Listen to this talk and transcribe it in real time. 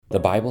The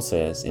Bible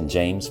says in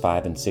James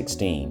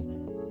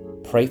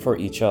 5:16, "Pray for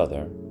each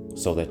other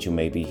so that you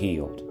may be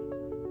healed."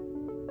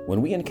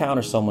 When we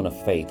encounter someone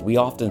of faith, we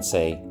often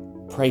say,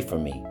 "Pray for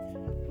me."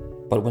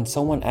 But when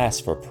someone asks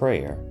for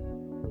prayer,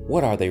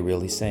 what are they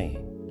really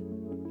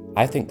saying?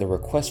 I think the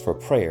request for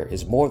prayer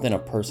is more than a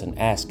person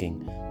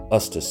asking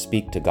us to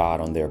speak to God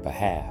on their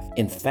behalf.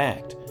 In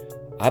fact,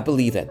 I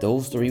believe that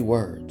those three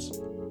words,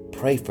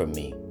 "pray for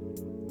me,"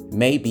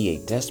 may be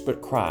a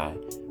desperate cry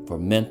for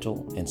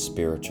mental and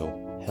spiritual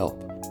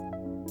help.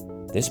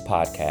 This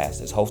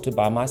podcast is hosted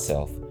by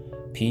myself,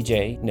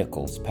 PJ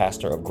Nichols,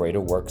 pastor of Greater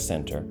Work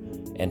Center,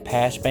 and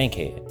Pash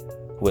Bankhead,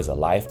 who is a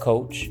life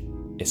coach,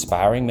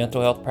 aspiring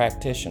mental health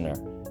practitioner,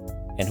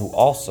 and who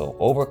also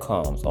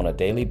overcomes on a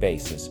daily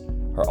basis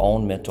her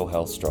own mental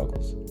health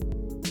struggles.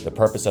 The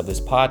purpose of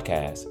this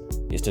podcast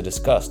is to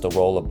discuss the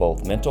role of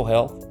both mental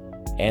health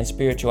and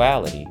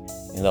spirituality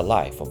in the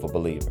life of a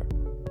believer.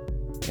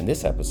 In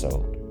this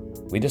episode,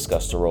 we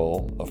discuss the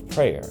role of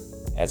prayer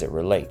as it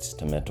relates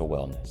to mental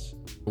wellness.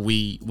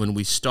 When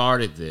we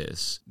started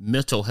this,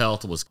 mental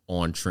health was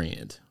on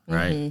trend,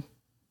 right?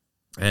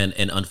 Mm-hmm.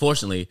 And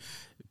unfortunately,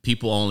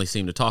 people only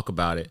seem to talk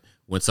about it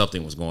when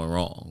something was going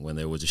wrong, when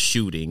there was a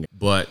shooting.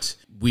 But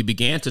we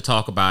began to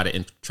talk about it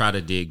and try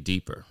to dig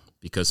deeper.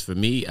 Because for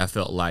me, I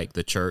felt like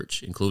the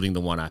church, including the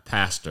one I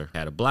pastor,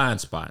 had a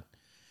blind spot.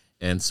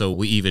 And so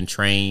we even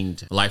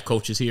trained life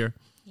coaches here.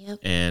 Yep.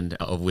 And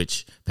of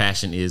which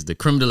Passion is the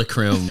creme de la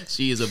creme.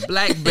 She is a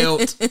black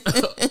belt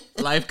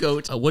life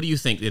coach. What do you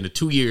think in the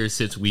 2 years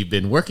since we've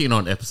been working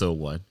on episode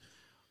 1?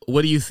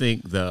 What do you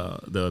think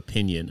the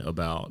opinion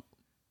about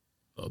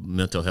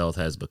mental health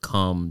has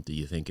become? Do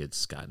you think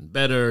it's gotten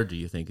better? Do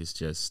you think it's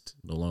just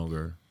no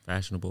longer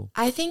fashionable?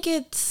 I think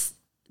it's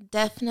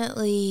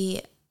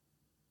definitely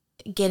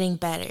getting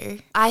better.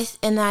 I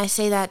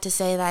say that to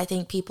say that I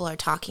think people are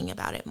talking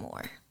about it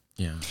more.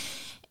 Yeah.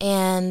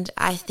 And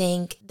I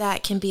think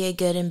that can be a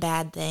good and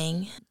bad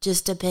thing,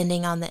 just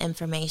depending on the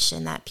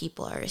information that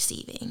people are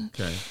receiving.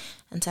 Okay.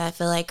 And so I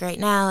feel like right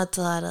now it's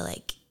a lot of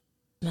like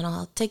mental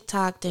health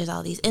TikTok, there's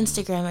all these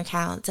Instagram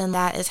accounts, and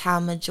that is how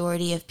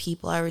majority of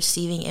people are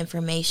receiving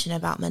information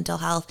about mental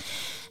health.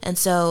 And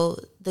so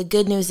the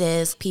good news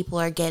is people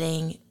are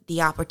getting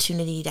the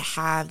opportunity to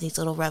have these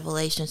little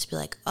revelations to be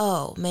like,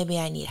 oh, maybe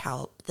I need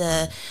help.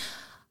 The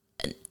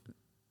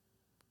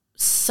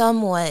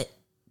somewhat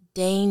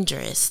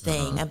dangerous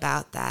thing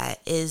about that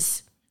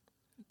is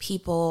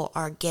people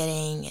are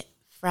getting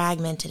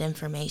fragmented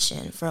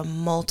information from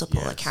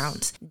multiple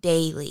accounts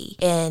daily.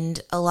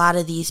 And a lot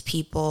of these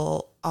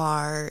people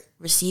are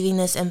receiving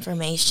this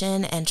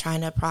information and trying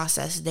to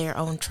process their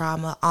own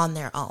trauma on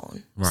their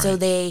own. Right. So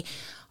they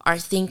are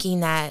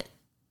thinking that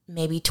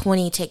maybe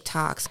 20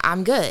 TikToks,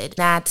 I'm good.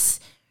 That's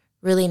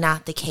really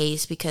not the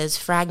case, because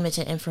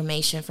fragmented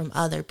information from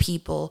other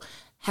people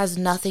has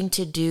nothing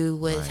to do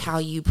with how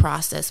you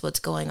process what's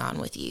going on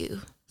with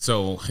you.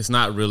 So it's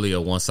not really a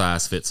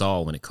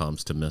one-size-fits-all when it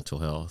comes to mental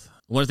health.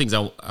 One of the things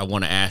I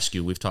want to ask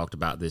you, we've talked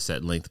about this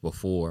at length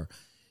before,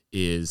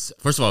 is,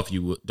 first of all, if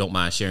you don't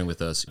mind sharing with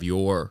us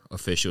your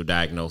official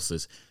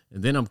diagnosis,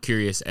 and then I'm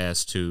curious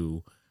as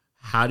to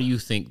how do you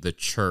think the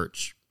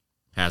church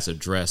has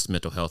addressed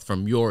mental health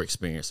from your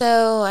experience?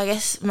 So I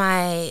guess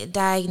my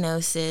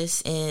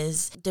diagnosis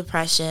is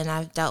depression.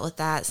 I've dealt with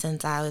that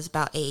since I was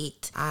about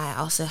 8. I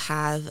also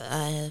have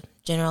a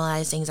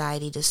generalized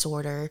anxiety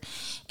disorder,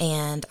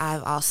 and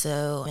I've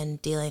also been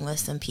dealing with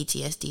some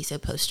PTSD, so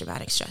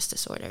post-traumatic stress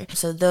disorder.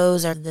 So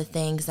those are the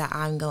things that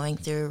I'm going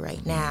through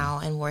right now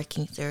and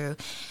working through.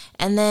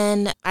 And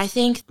then I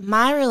think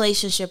my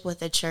relationship with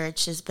the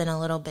church has been a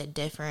little bit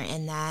different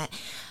in that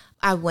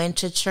I went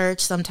to church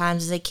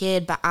sometimes as a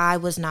kid, but I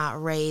was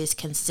not raised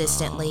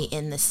consistently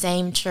in the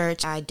same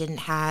church. I didn't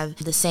have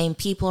the same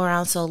people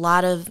around. So a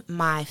lot of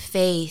my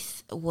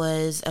faith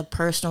was a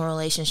personal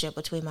relationship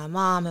between my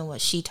mom and what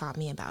she taught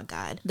me about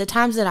God. The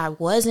times that I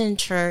was in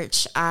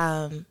church,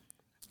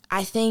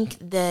 I think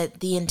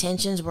that the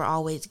intentions were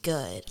always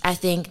good. I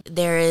think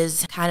there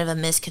is kind of a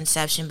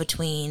misconception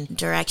between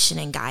direction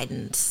and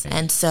guidance.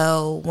 And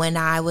so when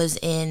I was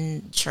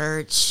in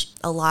church,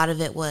 a lot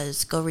of it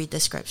was go read the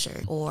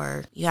scripture,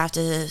 or you have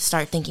to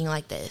start thinking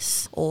like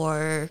this,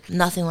 or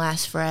nothing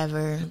lasts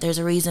forever. There's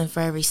a reason for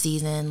every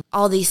season,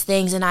 all these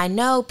things. And I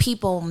know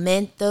people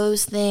meant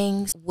those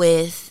things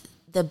with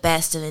the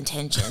best of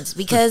intentions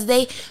because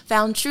they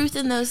found truth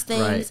in those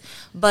things. Right.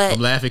 But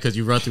I'm laughing because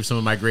you run through some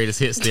of my greatest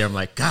hits there. I'm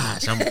like,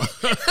 gosh, I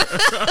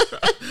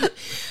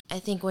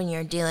think when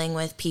you're dealing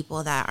with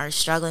people that are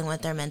struggling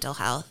with their mental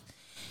health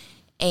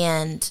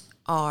and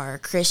are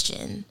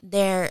Christian,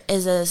 there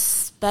is a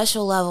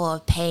special level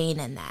of pain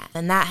in that.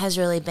 And that has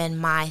really been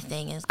my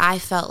thing. Is I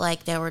felt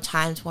like there were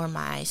times where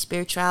my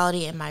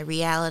spirituality and my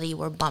reality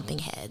were bumping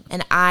heads,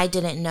 and I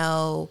didn't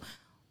know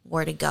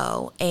where to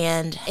go,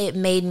 and it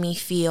made me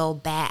feel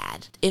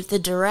bad. If the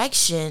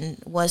direction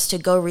was to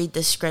go read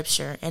the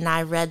scripture, and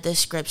I read the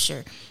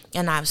scripture,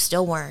 and I was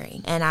still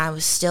worrying, and I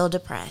was still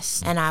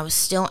depressed, and I was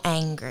still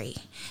angry,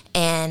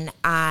 and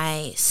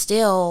I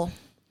still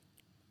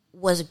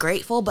was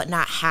grateful but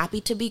not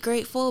happy to be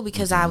grateful,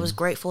 because I was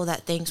grateful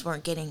that things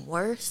weren't getting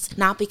worse,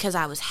 not because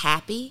I was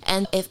happy.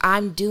 And if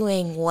I'm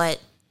doing what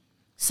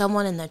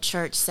someone in the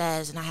church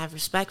says, and I have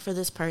respect for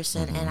this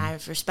person, and I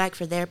have respect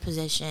for their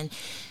position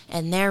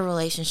and their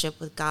relationship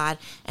with God,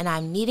 and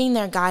I'm needing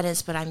their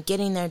guidance, but I'm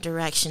getting their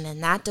direction,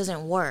 and that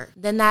doesn't work,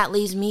 then that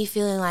leaves me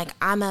feeling like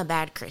I'm a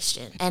bad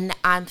Christian. And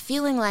I'm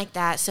feeling like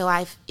that,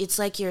 so it's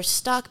like you're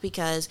stuck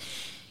because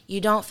you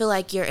don't feel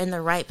like you're in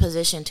the right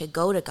position to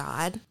go to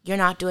God. You're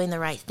not doing the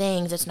right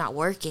things. It's not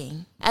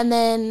working. And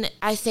then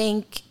I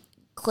think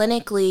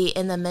clinically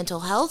in the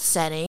mental health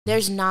setting,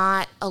 there's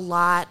not a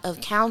lot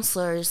of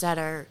counselors that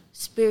are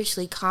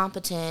spiritually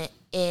competent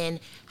in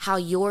how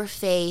your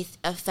faith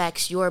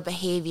affects your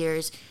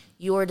behaviors,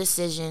 your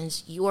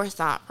decisions, your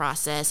thought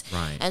process.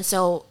 Right. And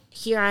so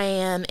here I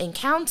am in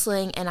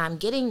counseling, and I'm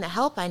getting the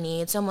help I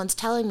need. Someone's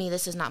telling me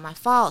this is not my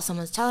fault.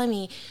 Someone's telling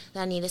me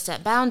that I need to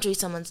set boundaries.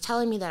 Someone's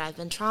telling me that I've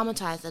been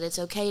traumatized, that it's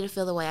okay to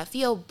feel the way I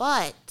feel,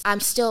 but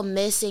I'm still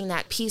missing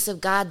that piece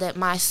of God that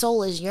my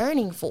soul is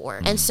yearning for.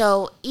 And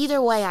so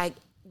either way,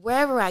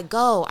 wherever I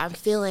go, I'm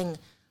feeling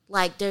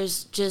like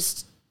there's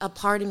just a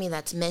part of me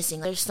that's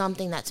missing. There's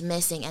something that's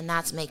missing, and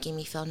that's making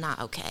me feel not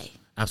okay.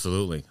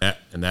 Absolutely.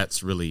 And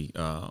that's really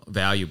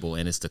valuable.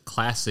 And it's the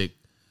classic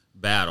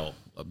battle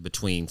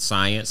between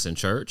science and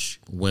church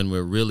when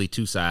we're really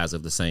two sides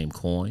of the same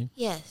coin.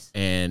 Yes.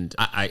 And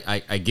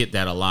I get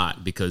that a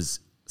lot, because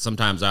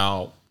sometimes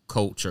I'll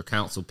coach or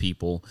counsel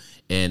people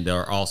and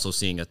they're also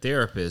seeing a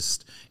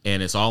therapist,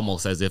 and it's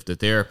almost as if the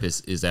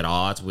therapist is at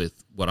odds with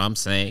what I'm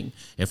saying.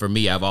 And for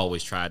me, I've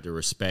always tried to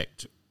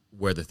respect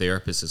where the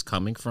therapist is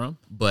coming from,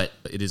 but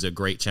it is a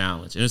great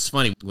challenge. And it's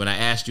funny, when I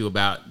asked you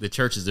about the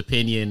church's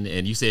opinion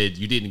and you said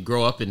you didn't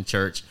grow up in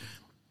church,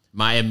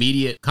 my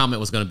immediate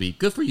comment was going to be,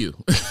 good for you.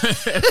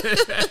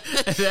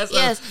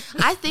 Yes,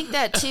 I think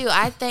that too.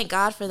 I thank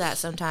God for that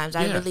sometimes.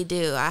 I really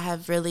do. I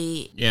have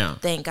really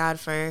thank God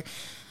for,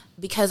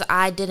 because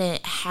I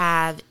didn't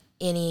have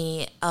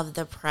any of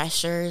the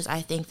pressures,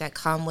 I think, that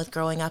come with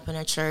growing up in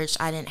a church.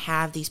 I didn't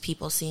have these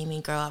people seeing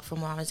me grow up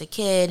from when I was a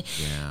kid,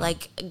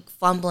 like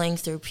fumbling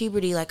through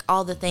puberty, like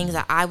all the things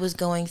that I was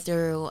going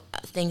through,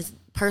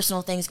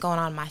 personal things going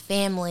on in my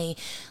family.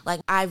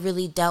 Like, I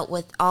really dealt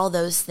with all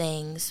those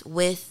things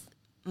with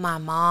my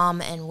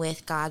mom and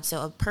with God.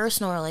 So a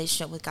personal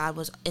relationship with God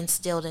was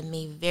instilled in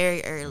me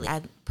very early.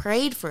 I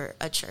prayed for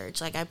a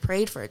church. Like, I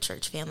prayed for a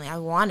church family. I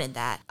wanted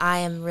that. I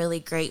am really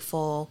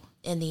grateful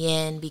in the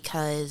end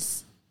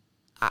because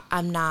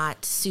I'm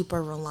not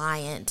super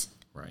reliant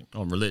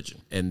on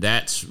religion. And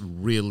that's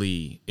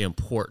really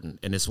important.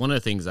 And it's one of the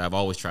things I've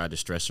always tried to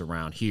stress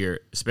around here,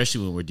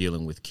 especially when we're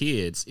dealing with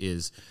kids,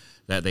 is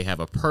that they have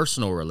a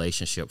personal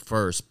relationship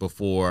first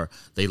before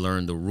they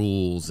learn the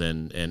rules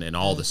and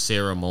all the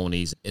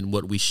ceremonies. And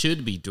what we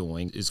should be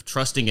doing is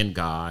trusting in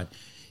God,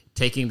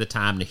 taking the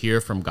time to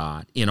hear from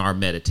God in our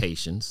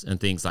meditations and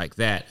things like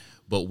that.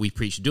 But we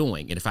preach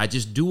doing. And if I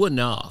just do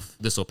enough,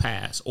 this will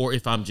pass. Or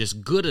if I'm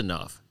just good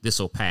enough, this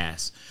will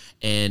pass.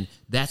 And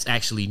that's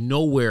actually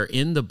nowhere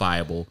in the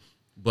Bible,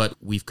 but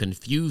we've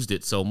confused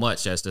it so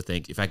much as to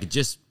think if I could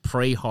just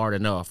pray hard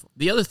enough.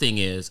 The other thing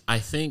is, I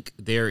think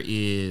there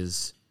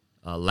is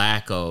a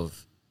lack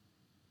of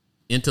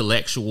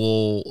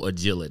intellectual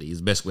agility, is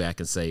the best way I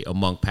can say,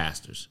 among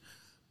pastors.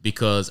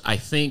 Because I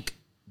think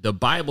the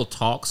Bible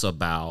talks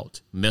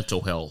about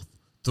mental health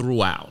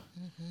throughout.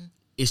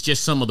 It's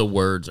just some of the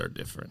words are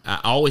different. I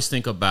always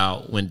think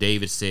about when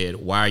David said,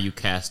 "Why are you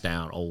cast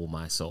down, O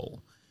my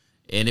soul?"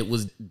 And it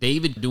was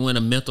David doing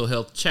a mental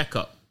health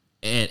checkup.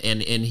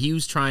 And he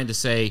was trying to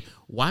say,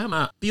 why am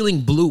I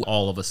feeling blue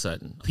all of a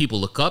sudden? People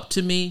look up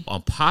to me.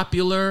 I'm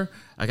popular.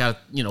 I got,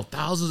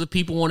 thousands of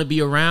people want to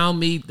be around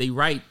me. They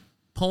write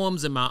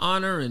poems in my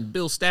honor and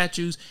build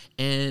statues,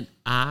 and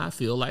I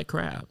feel like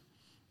crap.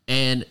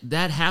 And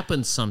that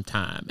happens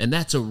sometime, and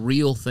that's a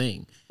real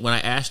thing. When I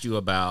asked you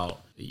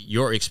about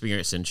your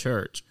experience in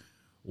church,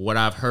 what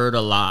I've heard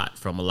a lot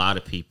from a lot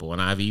of people,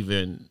 and I've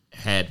even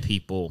had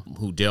people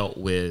who dealt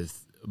with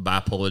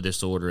bipolar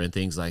disorder and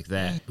things like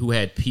that, who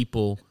had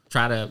people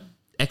try to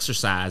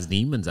exorcise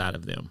demons out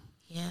of them.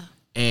 Yeah.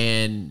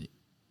 And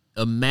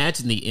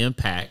imagine the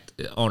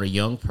impact on a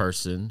young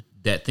person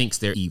that thinks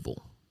they're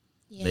evil.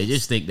 Yes. They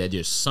just think that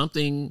there's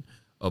something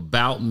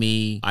about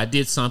me. I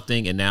did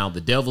something and now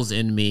the devil's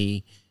in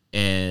me.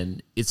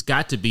 And it's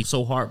got to be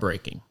so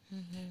heartbreaking.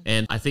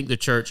 And I think the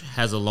church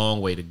has a long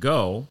way to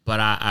go,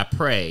 but I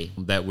pray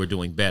that we're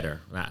doing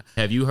better.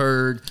 Have you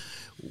heard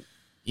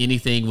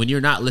anything when you're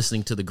not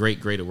listening to the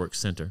Greater Work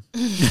Center?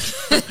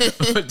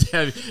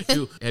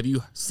 have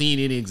you seen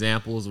any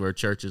examples where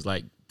church is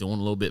like doing a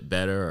little bit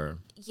better? Or?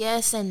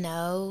 Yes and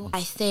no.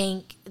 I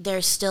think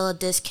there's still a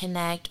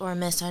disconnect or a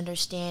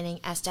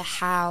misunderstanding as to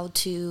how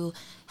to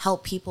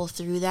help people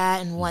through that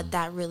and what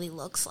that really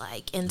looks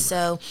like. And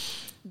so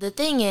the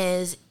thing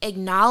is,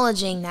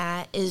 acknowledging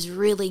that is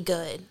really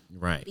good.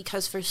 Right.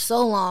 Because for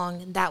so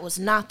long, that was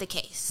not the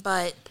case.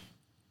 But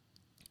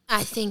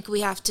I think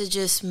we have to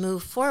just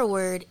move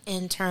forward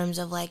in terms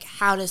of like,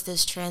 how does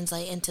this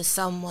translate into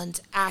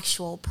someone's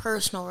actual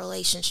personal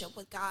relationship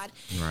with God?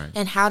 Right.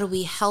 And how do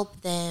we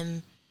help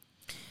them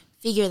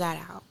figure that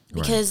out?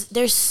 Because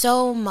there's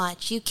so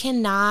much you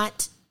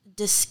cannot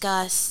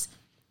discuss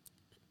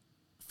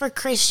for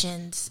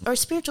Christians or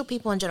spiritual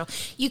people in general.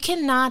 You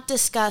cannot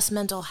discuss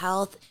mental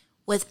health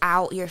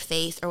without your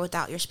faith or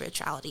without your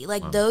spirituality.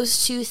 Like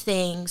those two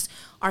things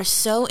are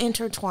so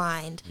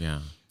intertwined. Yeah.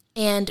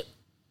 And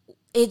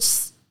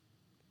it's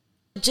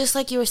just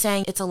like you were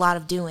saying, it's a lot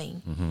of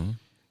doing. Mm-hmm.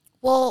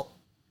 Well,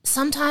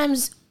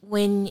 sometimes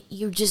when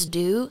you just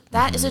do,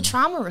 that is a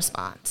trauma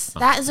response.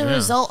 That is a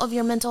result of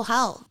your mental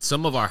health.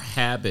 Some of our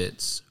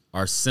habits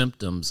are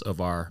symptoms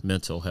of our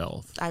mental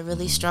health. I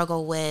really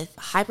struggle with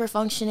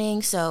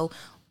hyperfunctioning. So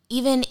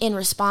even in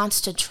response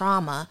to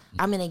trauma,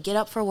 I'm going to get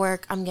up for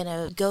work. I'm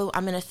going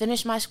to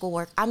finish my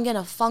schoolwork. I'm going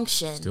to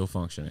function. Still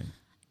functioning.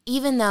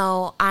 Even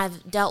though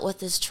I've dealt with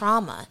this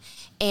trauma.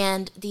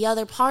 And the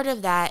other part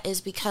of that is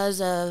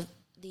because of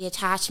the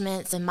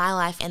attachments in my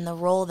life and the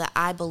role that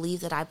I believe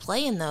that I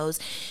play in those.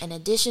 In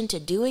addition to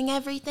doing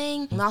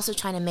everything, I'm also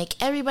trying to make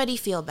everybody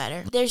feel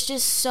better. There's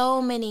just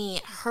so many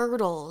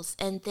hurdles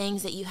and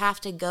things that you have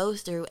to go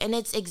through, and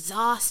it's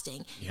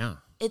exhausting. Yeah.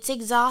 It's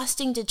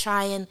exhausting to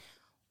try and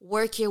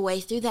work your way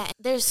through that.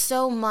 There's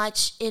so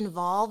much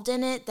involved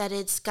in it that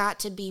it's got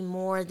to be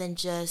more than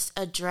just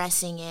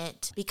addressing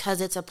it because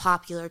it's a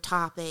popular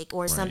topic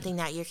or something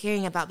that you're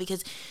hearing about,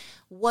 because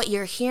what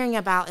you're hearing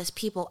about is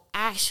people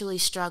actually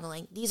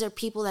struggling. These are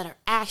people that are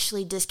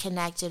actually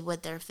disconnected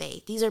with their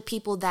faith. These are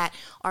people that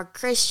are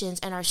Christians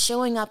and are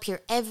showing up here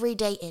every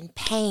day in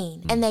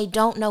pain and they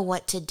don't know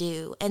what to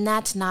do. And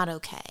that's not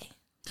okay.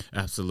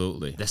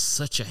 Absolutely. That's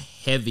such a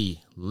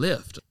heavy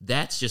lift.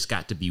 That's just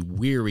got to be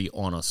weary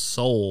on a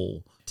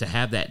soul to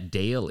have that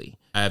daily.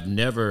 I've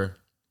never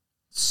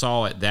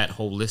saw it that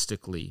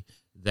holistically,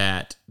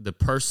 that the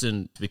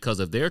person, because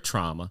of their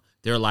trauma,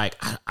 they're like,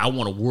 I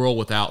want a world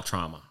without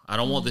trauma. I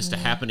don't want this to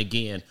happen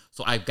again.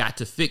 So I've got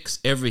to fix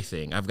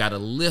everything. I've got to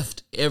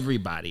lift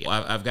everybody.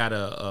 I've got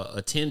to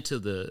attend to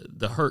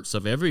the hurts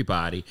of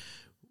everybody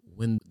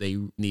when they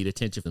need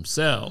attention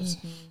themselves.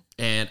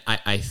 And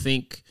I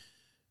think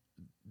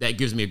that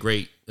gives me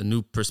a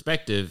new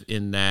perspective,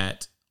 in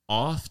that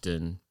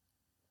often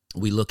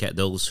we look at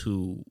those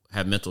who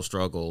have mental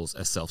struggles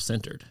as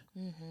self-centered.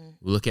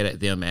 We look at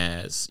them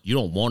as, you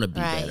don't want to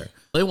be better.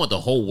 They want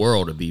the whole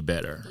world to be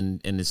better,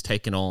 and it's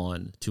taken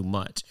on too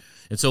much.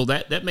 And so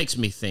that makes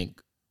me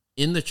think,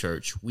 in the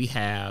church, we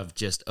have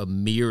just a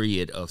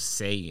myriad of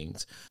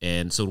sayings.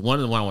 And so one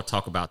of the ones I want to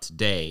talk about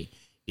today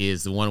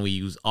is the one we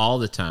use all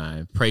the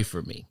time: pray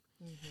for me.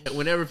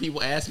 Whenever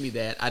people ask me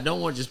that, I don't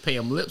want to just pay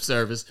them lip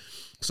service,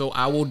 so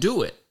I will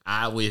do it.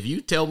 If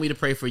you tell me to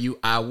pray for you,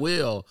 I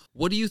will.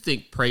 What do you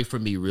think pray for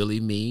me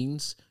really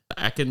means?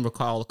 I can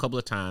recall a couple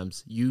of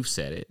times you've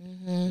said it.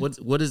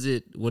 What does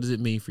it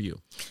mean for you?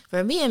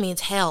 For me, it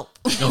means help.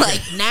 Like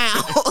now,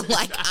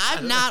 like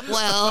I'm not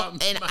well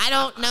and I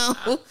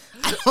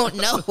don't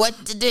know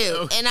what to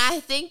do. And I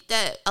think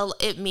that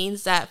it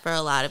means that for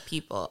a lot of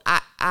people.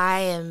 I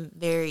am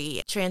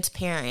very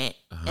transparent,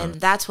 and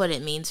that's what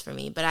it means for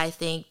me. But I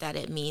think that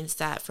it means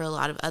that for a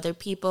lot of other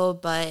people,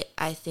 but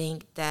I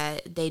think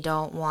that they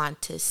don't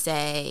want to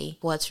say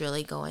what's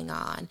really going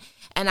on.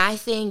 And I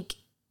think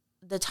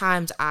the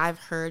times I've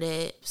heard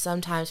it,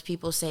 sometimes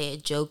people say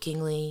it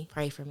jokingly,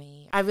 pray for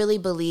me. I really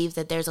believe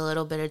that there's a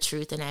little bit of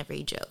truth in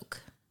every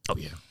joke. Oh,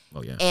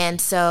 yeah. And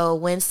so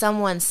when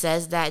someone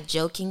says that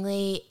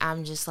jokingly,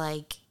 I'm just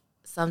like,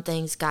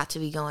 something's got to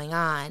be going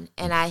on.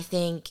 And I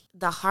think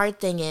the hard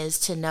thing is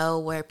to know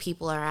where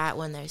people are at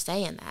when they're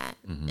saying that.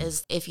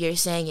 Is if you're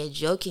saying it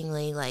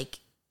jokingly, like,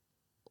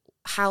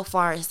 how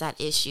far is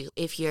that issue?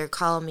 If you're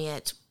calling me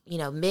at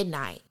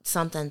midnight,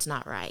 something's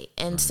not right.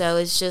 And so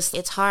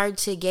it's hard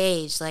to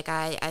gauge. Like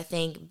I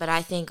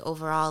think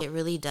overall it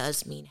really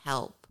does mean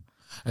help.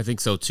 I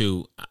think so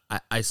too.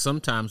 I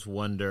sometimes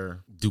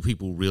wonder, do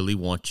people really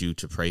want you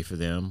to pray for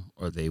them,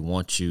 or they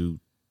want you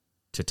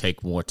to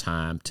take more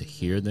time to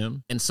hear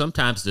them? And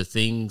sometimes the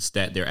things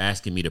that they're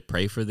asking me to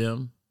pray for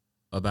them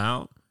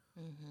about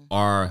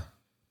are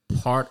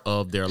part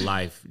of their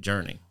life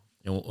journey.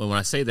 And when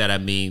I say that, I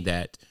mean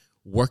that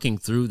working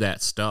through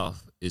that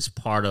stuff is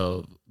part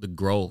of the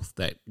growth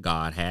that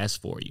God has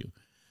for you.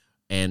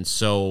 And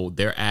so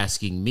they're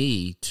asking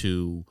me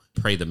to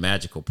pray the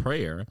magical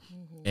prayer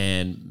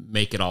and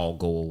make it all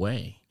go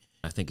away.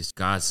 I think it's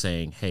God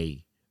saying,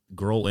 hey,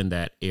 grow in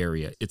that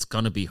area. It's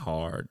going to be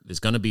hard. It's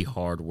going to be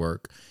hard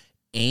work.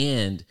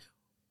 And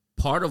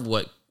part of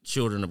what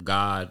children of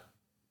God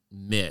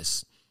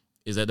miss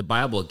is that the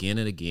Bible again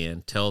and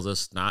again tells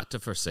us not to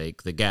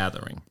forsake the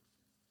gathering.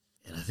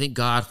 And I think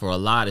God for a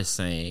lot is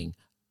saying,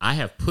 I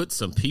have put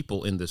some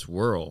people in this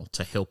world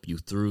to help you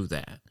through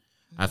that.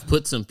 I've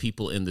put some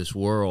people in this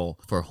world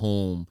for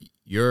whom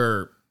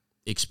your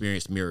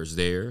experience mirrors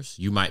theirs.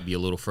 You might be a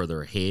little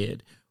further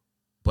ahead,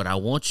 but I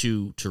want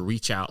you to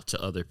reach out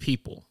to other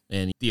people.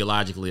 And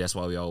theologically, that's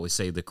why we always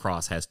say the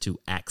cross has two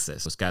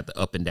axes. It's got the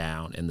up and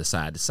down and the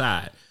side to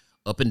side.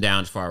 up and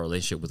down for our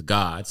relationship with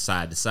God,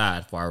 side to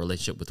side for our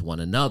relationship with one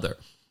another.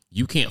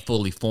 You can't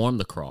fully form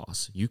the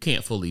cross. You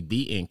can't fully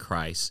be in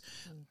Christ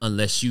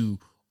unless you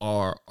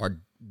are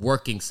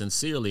working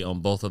sincerely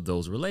on both of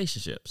those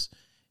relationships.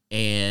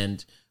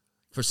 And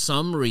for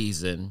some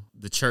reason,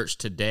 the church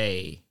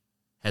today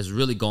has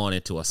really gone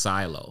into a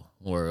silo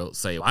where it'll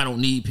say, I don't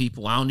need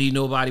people. I don't need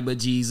nobody but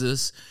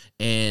Jesus.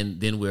 And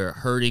then we're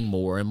hurting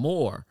more and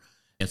more.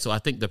 And so I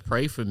think the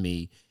pray for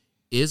me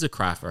is a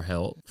cry for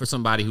help. For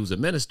somebody who's a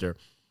minister,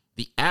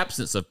 the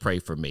absence of pray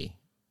for me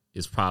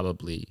is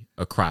probably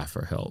a cry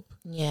for help.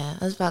 Yeah,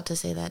 I was about to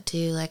say that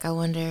too. Like, I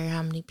wonder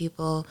how many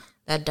people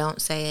that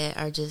don't say it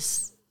are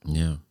just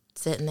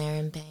sitting there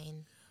in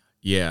pain.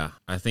 Yeah,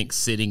 I think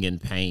sitting in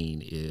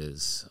pain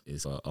is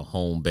a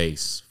home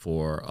base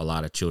for a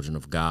lot of children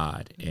of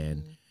God.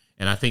 And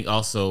I think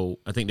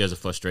there's a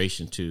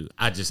frustration too.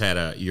 I just had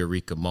a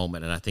eureka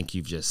moment, and I think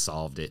you've just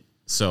solved it.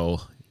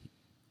 So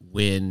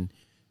when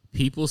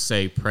people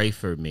say, pray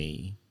for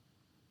me,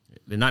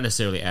 they're not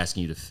necessarily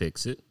asking you to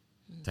fix it,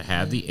 to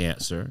have the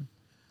answer.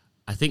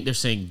 I think they're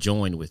saying,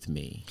 join with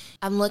me.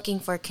 I'm looking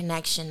for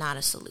connection, not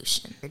a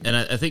solution. And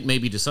I think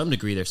maybe to some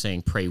degree they're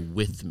saying, pray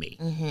with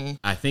me.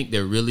 I think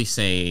they're really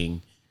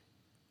saying,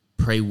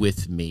 pray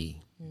with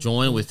me,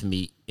 join with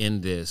me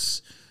in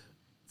this.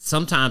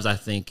 Sometimes I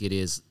think it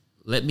is,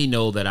 let me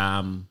know that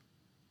I'm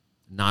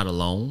not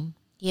alone.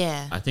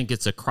 Yeah. I think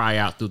it's a cry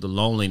out through the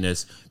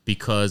loneliness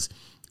because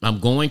I'm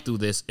going through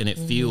this and it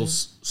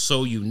feels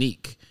so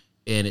unique.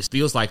 And it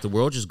feels like the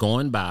world just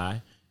going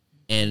by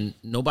and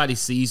nobody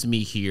sees me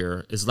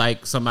here. It's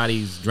like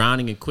somebody's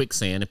drowning in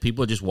quicksand and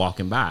people are just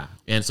walking by.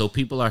 And so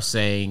people are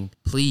saying,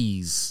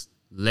 please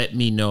let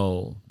me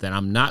know that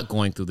I'm not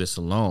going through this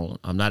alone.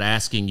 I'm not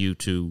asking you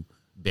to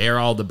bear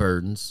all the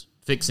burdens,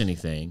 fix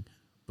anything,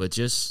 but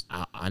just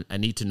I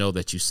need to know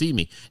that you see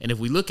me. And if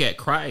we look at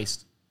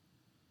Christ,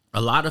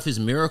 a lot of his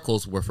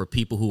miracles were for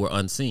people who were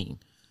unseen.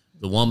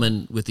 The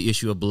woman with the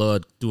issue of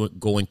blood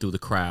going through the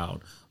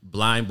crowd,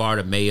 blind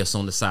Bartimaeus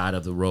on the side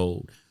of the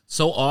road.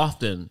 So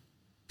often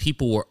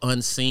people were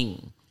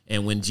unseen.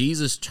 And when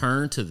Jesus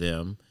turned to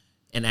them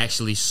and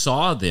actually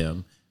saw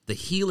them, the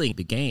healing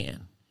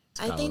began.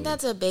 I think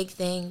that's a big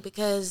thing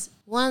because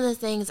one of the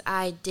things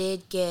I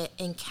did get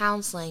in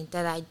counseling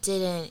that I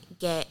didn't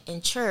get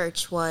in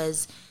church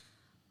was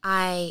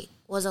I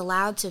was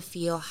allowed to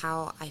feel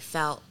how I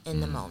felt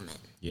in the moment.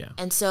 Yeah.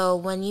 And so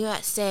when you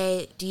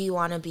say, do you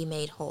want to be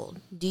made whole?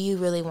 Do you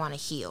really want to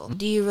heal?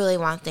 Do you really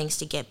want things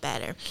to get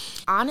better?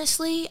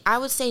 Honestly, I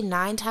would say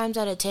 9 times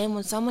out of 10,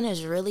 when someone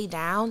is really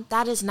down,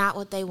 that is not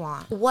what they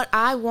want. What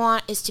I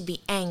want is to be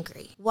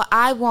angry. What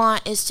I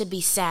want is to be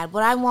sad.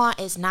 What I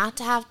want is not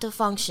to have to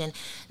function,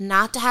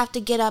 not to have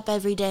to get up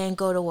every day and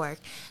go to work,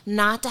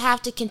 not to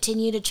have to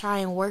continue to try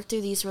and work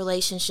through these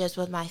relationships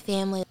with my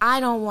family. I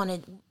don't want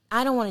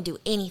to do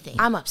anything.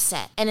 I'm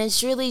upset. And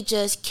it's really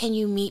just, can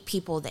you meet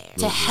people there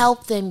to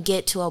help them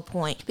get to a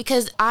point?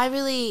 Because I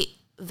really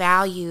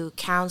value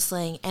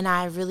counseling and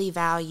I really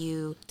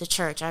value the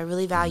church. I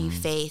really value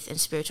faith and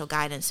spiritual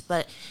guidance.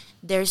 But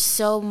there's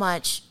so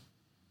much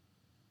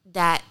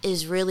that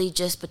is really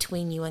just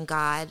between you and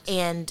God.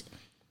 And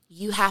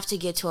you have to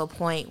get to a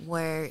point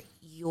where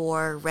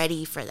you're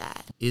ready for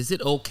that. Is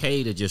it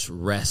okay to just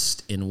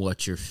rest in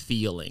what you're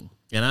feeling?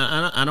 And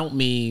I don't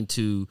mean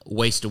to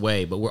waste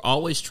away, but we're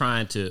always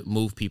trying to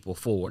move people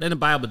forward. And the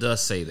Bible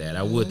does say that.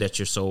 I would that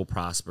your soul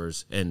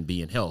prospers and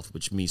be in health,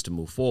 which means to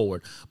move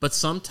forward. But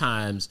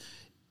sometimes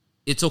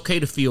it's okay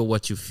to feel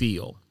what you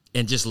feel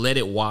and just let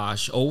it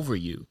wash over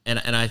you. And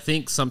I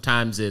think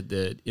sometimes in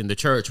the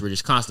church, we're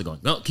just constantly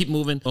going, no, keep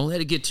moving. Don't let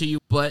it get to you.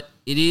 But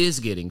it is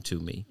getting to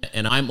me.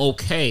 And I'm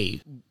okay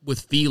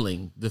with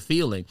feeling the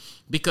feeling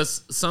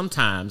because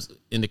sometimes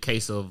in the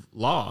case of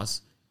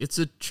loss, it's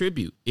a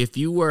tribute. If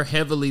you were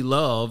heavily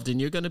loved,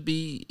 and you're gonna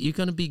be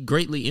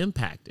greatly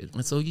impacted,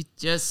 and so you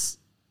just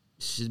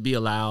should be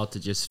allowed to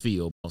just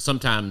feel.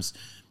 Sometimes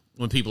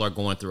when people are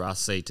going through, I'll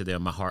say to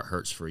them, "My heart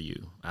hurts for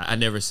you." I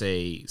never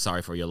say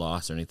sorry for your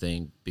loss or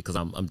anything because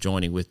I'm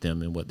joining with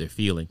them in what they're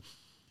feeling.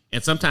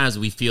 And sometimes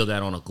we feel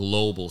that on a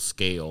global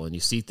scale, and you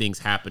see things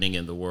happening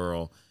in the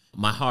world.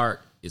 My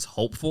heart is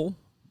hopeful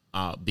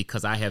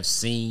because I have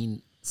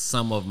seen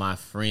some of my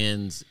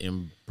friends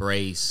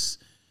embrace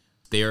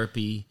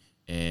therapy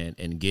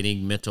and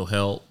getting mental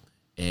help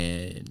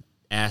and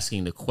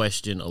asking the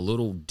question a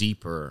little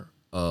deeper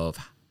of,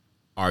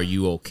 are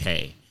you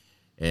okay?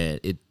 And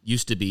it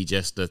used to be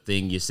just the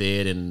thing you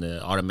said and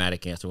the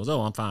automatic answer was,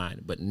 oh, I'm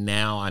fine. But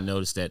now I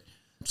notice that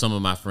some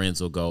of my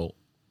friends will go,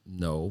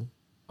 no,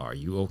 are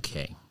you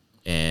okay?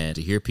 And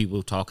to hear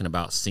people talking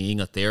about seeing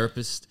a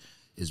therapist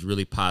is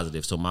really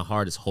positive. So my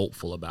heart is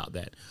hopeful about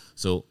that.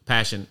 So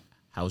Passion,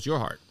 how's your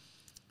heart?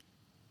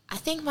 I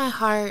think my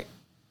heart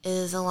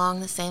is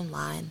along the same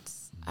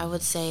lines. I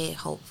would say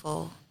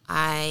hopeful.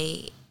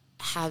 I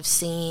have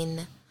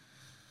seen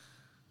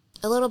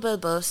a little bit of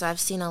both. So I've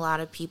seen a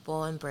lot of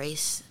people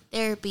embrace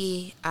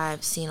therapy.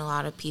 I've seen a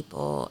lot of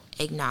people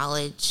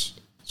acknowledge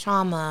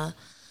trauma.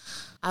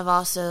 I've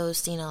also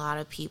seen a lot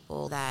of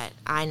people that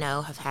I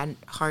know have had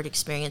hard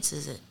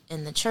experiences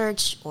in the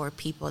church, or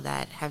people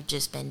that have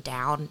just been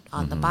down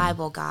on the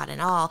Bible, God,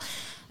 and all.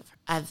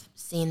 I've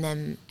seen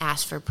them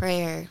ask for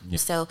prayer. Yeah.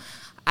 So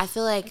I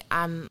feel like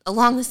I'm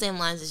along the same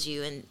lines as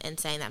you in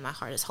saying that my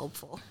heart is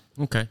hopeful.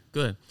 Okay,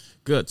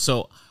 good.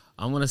 So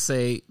I'm going to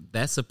say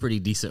that's a pretty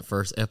decent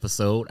first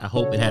episode. I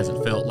hope it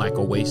hasn't felt like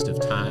a waste of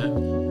time.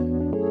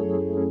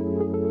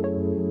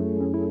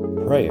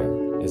 Prayer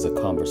is a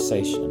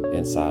conversation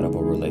inside of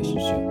a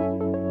relationship.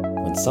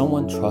 When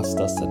someone trusts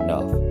us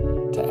enough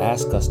to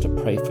ask us to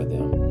pray for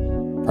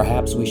them,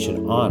 perhaps we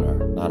should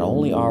honor not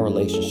only our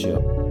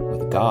relationship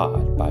with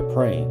God by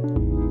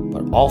praying,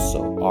 but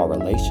also our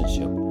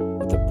relationship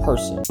with the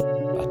person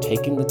by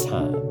taking the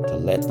time to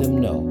let them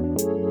know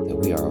that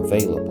we are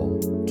available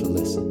to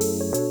listen.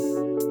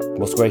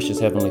 Most gracious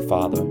Heavenly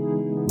Father,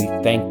 we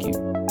thank you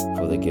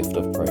for the gift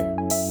of prayer.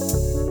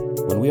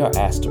 When we are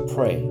asked to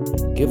pray,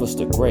 give us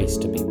the grace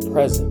to be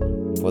present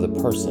for the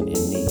person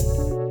in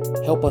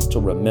need. Help us to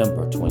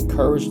remember to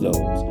encourage those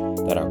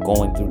that are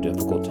going through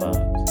difficult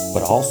times,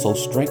 but also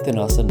strengthen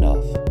us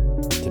enough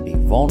to be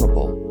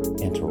vulnerable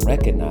and to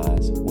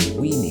recognize when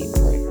we need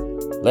prayer.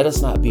 Let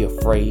us not be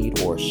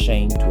afraid or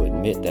ashamed to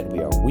admit that we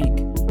are weak,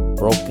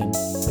 broken,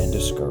 and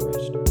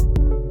discouraged.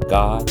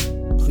 God,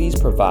 please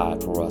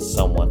provide for us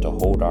someone to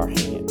hold our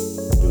hand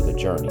through the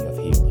journey of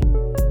healing.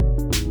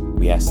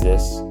 We ask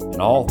this in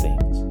all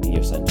things in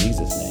your Son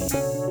Jesus'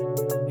 name.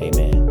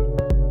 Amen.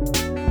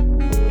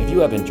 If you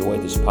have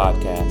enjoyed this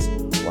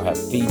podcast or have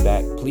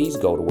feedback, please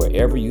go to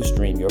wherever you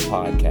stream your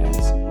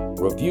podcast,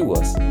 review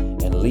us,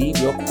 and leave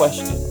your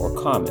question or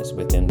comments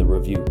within the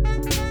review.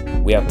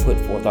 We have put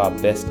forth our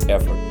best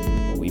effort,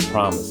 and we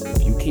promise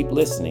if you keep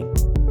listening,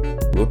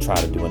 we'll try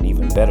to do an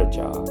even better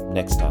job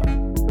next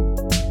time.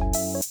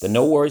 The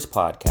No Worries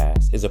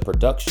Podcast is a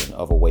production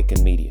of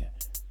Awaken Media.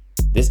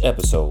 This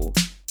episode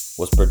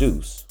was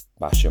produced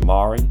by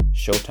Shamari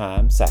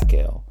Showtime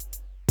Sakel,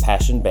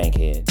 Passion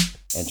Bankhead,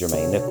 and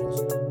Jermaine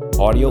Nichols.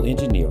 Audio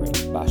engineering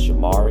by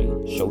Shamari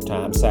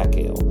Showtime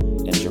Sakel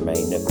and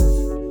Jermaine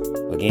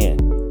Nichols. Again,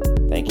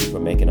 thank you for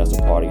making us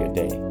a part of your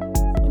day.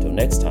 Until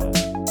next time,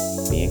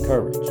 be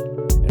encouraged,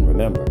 and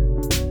remember,